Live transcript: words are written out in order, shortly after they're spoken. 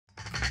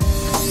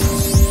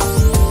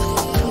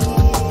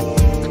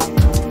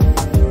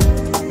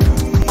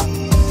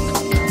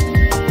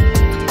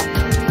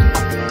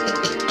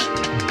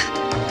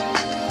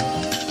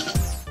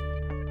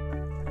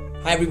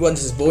everyone,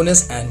 this is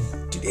Bonus and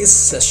today's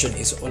session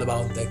is all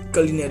about the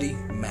culinary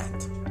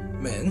math.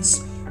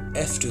 Means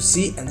F to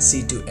C and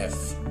C to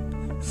F.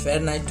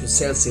 Fahrenheit to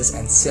Celsius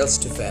and Celsius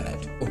to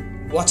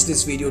Fahrenheit. Watch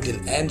this video till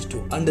end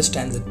to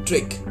understand the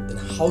trick and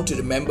how to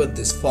remember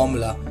this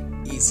formula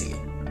easily.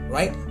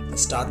 Right?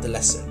 Let's start the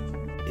lesson.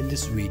 In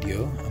this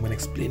video, I'm going to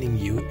explaining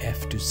you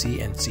F to C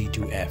and C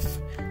to F.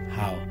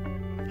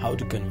 How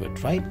to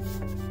convert, right?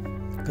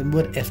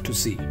 Convert F to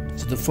C.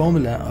 So the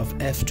formula of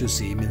F to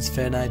C means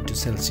Fahrenheit to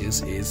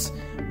Celsius is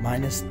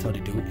minus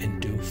 32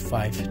 into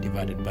 5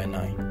 divided by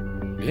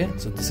 9. Okay?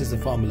 So this is the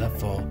formula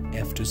for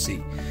F to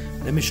C.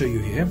 Let me show you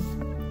here.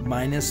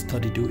 Minus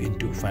 32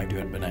 into 5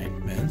 divided by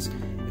 9 means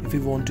if we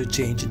want to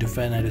change into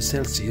Fahrenheit to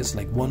Celsius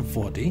like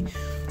 140,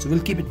 so we'll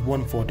keep it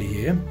 140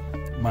 here.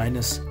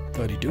 Minus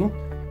 32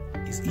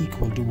 is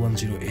equal to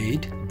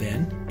 108,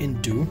 then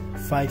into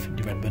 5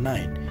 divided by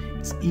 9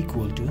 is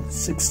equal to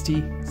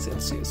 60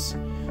 Celsius.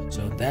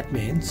 So that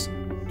means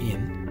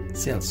in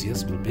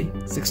Celsius will be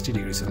 60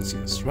 degrees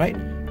Celsius, right?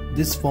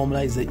 This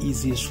formula is the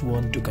easiest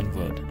one to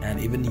convert, and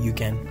even you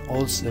can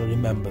also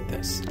remember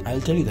this. I'll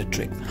tell you the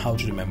trick how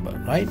to remember,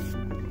 right?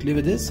 Clear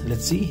with this?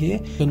 Let's see here.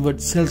 Convert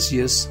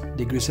Celsius,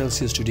 degree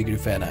Celsius to degree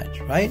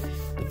Fahrenheit, right?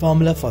 The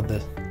formula for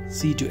the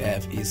C to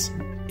F is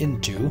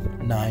into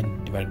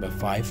 9 divided by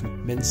 5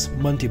 means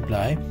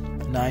multiply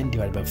 9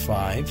 divided by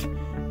 5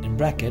 in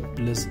bracket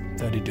plus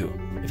 32.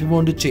 If you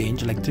want to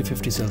change like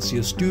 350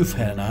 Celsius to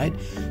Fahrenheit,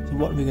 so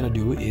what we're going to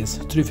do is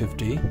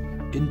 350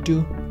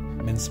 into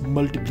means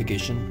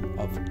multiplication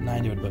of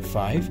 9 divided by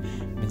 5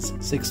 means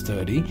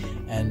 630,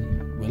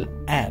 and we'll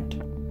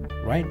add,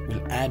 right?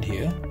 We'll add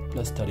here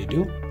plus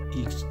 32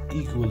 is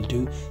equal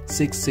to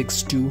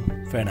 662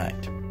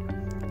 Fahrenheit,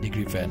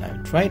 degree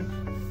Fahrenheit, right?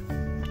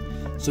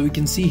 So we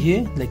can see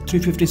here like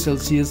 350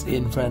 Celsius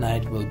in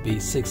Fahrenheit will be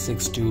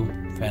 662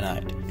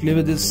 Fahrenheit. Clear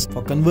with this?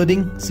 For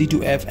converting C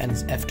to F and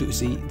F to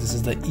C, this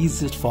is the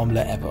easiest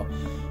formula ever,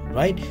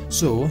 right?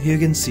 So here you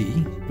can see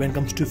when it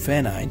comes to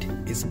Fahrenheit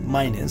is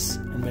minus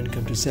and when it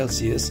comes to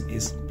Celsius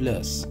is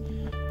plus,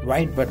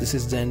 right? But this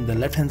is then the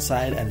left hand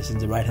side and this is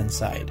the right hand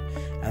side,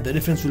 and the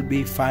difference will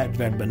be 5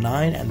 divided by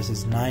 9 and this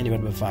is 9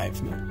 divided by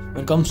 5.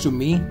 When it comes to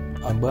me,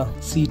 number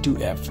C to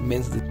F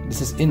means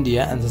this is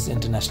India and this is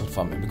international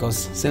for me,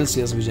 because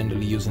Celsius we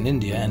generally use in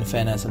India and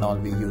Fahrenheit and all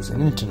we use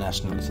in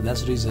international. So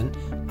that's the reason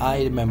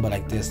I remember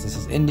like this. This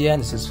is India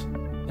and this is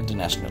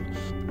international.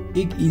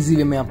 एक easy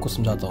way में आपको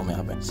समझाता हूँ मैं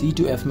यहाँ पे C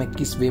to F में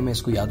किस way में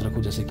इसको याद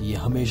रखूँ, जैसे कि ये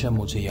हमेशा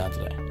मुझे याद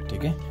रहे,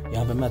 ठीक है?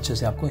 यहाँ पे मैं अच्छे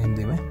से आपको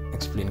हिंदी में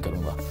explain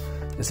करूँगा.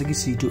 जैसे कि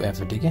C to F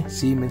है, ठीक है?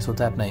 C मीन्स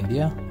होता है अपना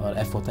इंडिया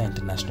और F होता है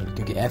इंटरनेशनल,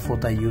 क्योंकि F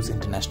होता है यूज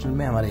इंटरनेशनल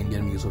में, हमारे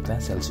इंडियन में यूज होता है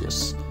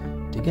सेल्सियस,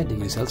 ठीक है?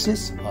 डिग्री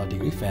सेल्सियस और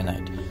degree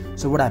Fahrenheit.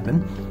 So what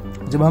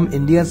happen, जब हम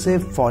इंडिया से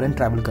फॉरेन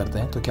ट्रैवल करते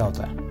हैं तो क्या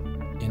होता है?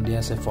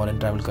 इंडिया से फॉरेन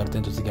ट्रैवल करते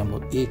हैं जैसे कि हम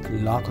लोग 1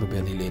 लाख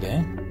रुपया ले रहे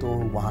हैं तो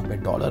वहाँ पे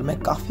डॉलर में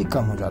काफ़ी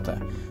कम हो जाता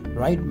है,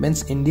 राइट?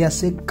 मीन्स इंडिया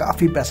से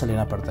काफ़ी पैसा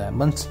लेना पड़ता है.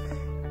 मीन्स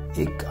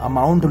एक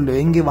अमाउंट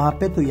लेंगे वहाँ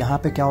पे तो यहाँ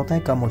पे क्या होता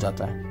है, कम हो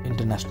जाता है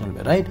इंटरनेशनल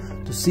में, राइट?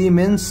 तो सी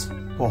मीन्स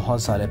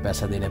बहुत सारे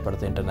पैसे देने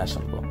पड़ते हैं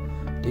इंटरनेशनल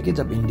को, ठीक है,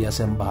 जब इंडिया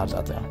से हम बाहर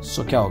जाते हैं.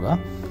 सो क्या होगा,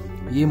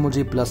 ये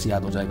मुझे प्लस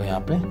याद हो जाएगा यहाँ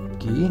पे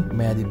कि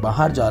मैं यदि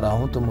बाहर जा रहा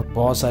हूँ तो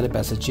बहुत सारे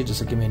पैसे चाहिए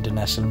जैसे कि मैं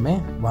इंटरनेशनल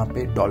में वहाँ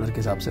पे डॉलर के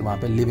हिसाब से वहाँ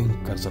पे लिविंग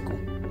कर सकूँ,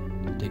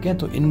 ठीक है?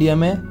 तो इंडिया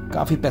में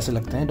काफ़ी पैसे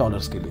लगते हैं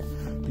डॉलर्स के लिए,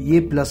 तो ये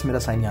प्लस मेरा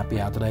साइन यहाँ पे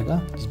याद रहेगा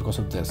बिकॉज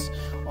ऑफ दिस.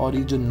 और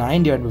ये जो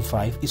 9 डिवाइड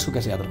बाई 5 इसको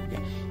कैसे याद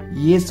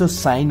रखोगे, ये जो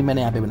साइन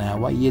मैंने यहाँ पे बनाया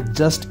हुआ ये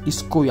जस्ट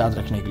इसको याद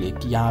रखने के लिए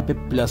कि यहाँ पे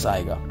प्लस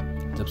आएगा.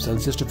 जब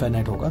सेल्सियस टू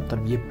फ़ारेनहाइट होगा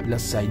तब ये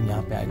प्लस साइन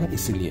यहाँ पे आएगा,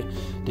 इसीलिए,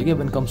 ठीक है?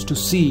 When comes to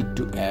C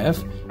to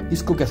F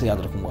इसको कैसे याद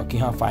रखूंगा कि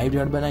हाँ 5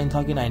 डिवाइड बाई 9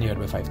 था कि 9 डिवाइड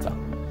बाई 5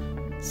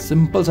 था.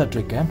 सिंपल सा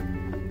ट्रिक है.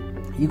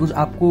 ये कुछ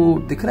आपको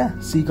दिख रहा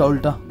है C का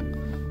उल्टा,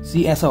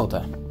 C ऐसा होता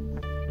है,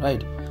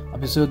 राइट?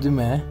 अब इसे यदि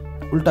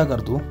मैं उल्टा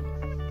कर दूं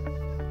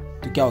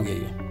तो क्या हो गया,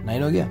 ये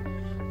 9 हो गया.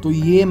 तो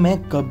ये मैं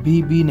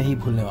कभी भी नहीं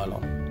भूलने वाला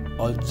हूँ,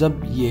 और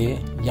जब ये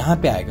यहाँ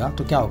पे आएगा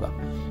तो क्या होगा,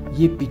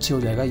 ये पीछे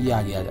हो जाएगा, ये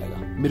आगे आ जाएगा.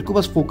 मेरे को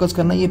बस फोकस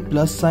करना है ये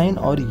प्लस साइन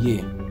और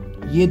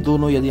ये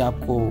दोनों यदि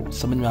आपको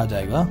समझ में आ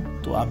जाएगा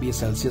तो आप ये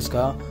सेल्सियस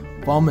का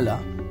फॉर्मूला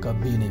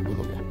कभी नहीं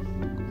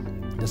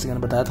भूलोगे. जैसे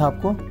मैंने बताया था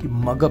आपको कि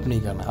मगअप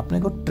नहीं करना, अपने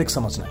को ट्रिक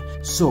समझना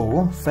है.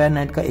 सो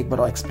फ़ारेनहाइट का एक बार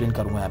और एक्सप्लेन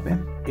करूंगा. यहाँ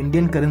पे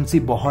इंडियन करेंसी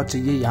बहुत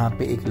चाहिए यहाँ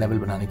पे एक लेवल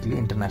बनाने के लिए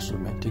इंटरनेशनल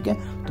में, ठीक है?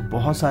 तो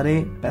बहुत सारे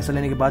पैसे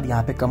लेने के बाद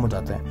यहाँ पे कम हो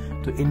जाते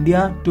हैं. तो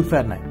India to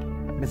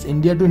Fahrenheit means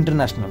India to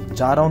international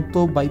जा रहा हूँ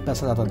तो भाई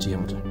पैसा ज़्यादा चाहिए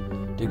मुझे,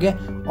 ठीक है?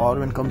 और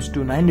when comes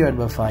to 9 divide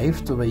by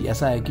 5 तो भाई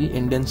ऐसा है कि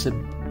इंडियन से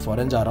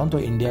फॉरेन जा रहा हूँ तो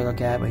इंडिया का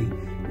क्या है भाई,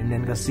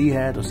 इंडियन का C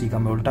है तो C का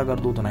मैं उल्टा कर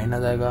दूँ तो 9 आ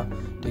जाएगा,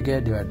 ठीक है?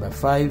 डिवाइड बाई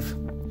 5,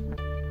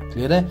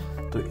 क्लियर है?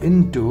 तो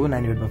इनटू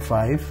 9 डिवाइड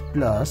बाई 5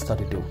 प्लस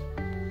 32.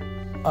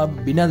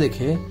 अब बिना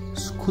देखे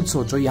खुद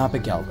सोचो यहाँ पे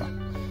क्या होगा.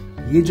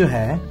 ये जो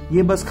है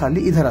ये बस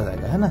खाली इधर आ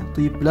जाएगा, है ना?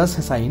 तो ये प्लस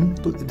है साइन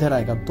तो इधर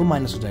आएगा तो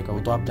माइनस हो जाएगा, वो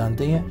तो आप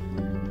जानते ही हैं,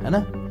 है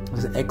ना?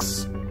 जैसे x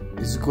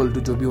इज इक्वल टू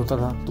जो भी होता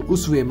था, तो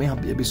उस वे में हम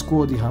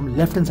इसको यदि हम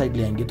लेफ्ट हैंड साइड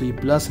ले आएंगे तो ये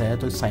प्लस है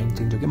तो साइन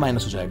चेंज होकर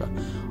माइनस हो जाएगा,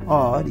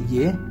 और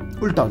ये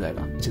उल्टा हो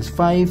जाएगा, which is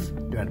 5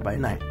 divided by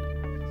 9।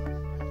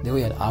 देखो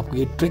यार, आपको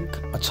ये ट्रिक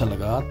अच्छा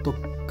लगा तो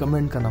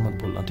कमेंट करना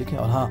मत भूलना, ठीक है।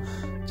 और हाँ,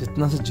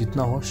 जितना से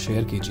जितना हो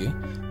शेयर कीजिए।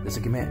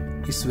 जैसे कि मैं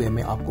इस वे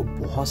में आपको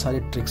बहुत सारे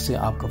ट्रिक्स से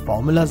आपका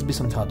फॉर्मूलाज भी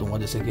समझा दूंगा,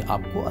 जैसे कि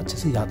आपको अच्छे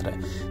से याद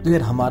रहे। तो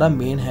यार, हमारा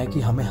मेन है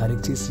कि हमें हर एक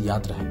चीज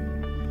याद रहे।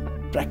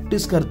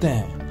 प्रैक्टिस करते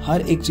हैं,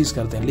 हर एक चीज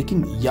करते हैं,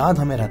 लेकिन याद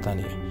हमें रहता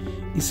नहीं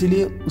है,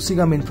 इसीलिए उसी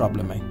का मेन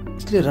प्रॉब्लम है।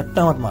 इसलिए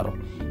रट्टा मत मारो,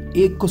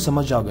 एक को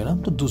समझ जाओगे ना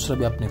तो दूसरा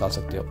भी आप निकाल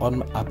सकते हो।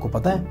 और आपको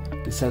पता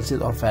है कि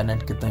सेल्सियस और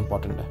फ़ारेनहाइट कितना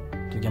इंपॉर्टेंट है,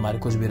 क्योंकि हमारे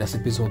कुछ भी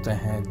रेसिपीज होते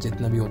हैं,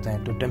 जितने भी होते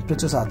हैं, तो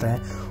टेम्परेचर्स आते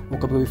हैं, वो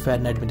कभी कभी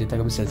फ़ारेनहाइट में देता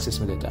है, कभी सेल्सियस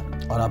में देता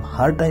है। और आप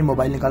हर टाइम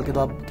मोबाइल निकाल के तो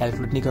आप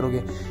कैलकुलेट नहीं करोगे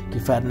कि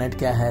फ़ारेनहाइट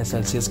क्या है,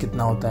 सेल्सियस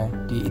कितना होता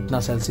है, कि इतना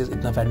सेल्सियस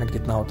इतना फ़ारेनहाइट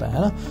कितना होता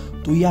है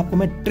ना। तो ये आपको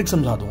मैं ट्रिक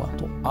समझा दूंगा,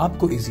 तो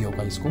आपको ईजी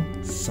होगा इसको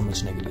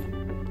समझने के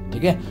लिए,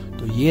 ठीक है।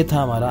 तो ये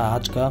था हमारा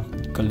आज का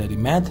culinary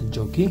मैथ,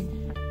 जो कि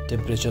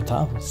टेम्परेचर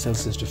था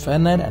Celsius to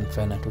Fahrenheit and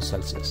Fahrenheit to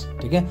Celsius,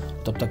 ठीक है।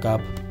 तब तक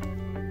आप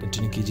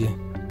कंटिन्यू कीजिए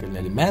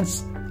culinary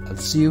maths. I'll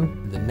see you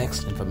in the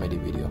next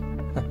informative video.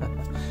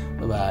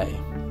 Bye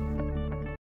bye.